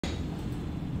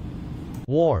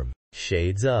warm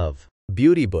shades of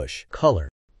beauty bush color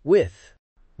with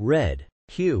red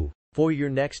hue for your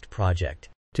next project.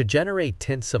 To generate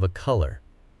tints of a color,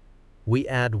 we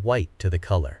add white to the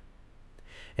color,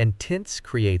 and tints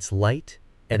creates light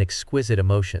and exquisite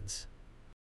emotions.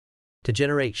 To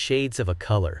generate shades of a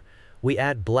color, we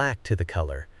add black to the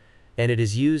color, and it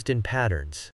is used in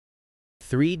patterns.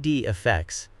 3D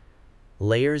effects,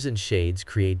 layers and shades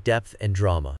create depth and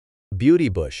drama. Beauty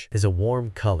bush is a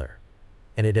warm color,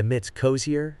 and it emits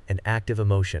cozier and active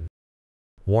emotion.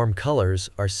 Warm colors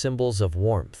are symbols of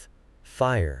warmth,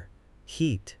 fire,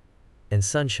 heat, and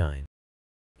sunshine.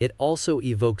 It also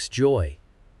evokes joy,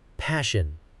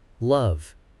 passion,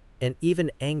 love, and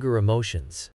even anger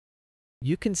emotions.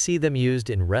 You can see them used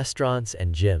in restaurants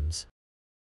and gyms,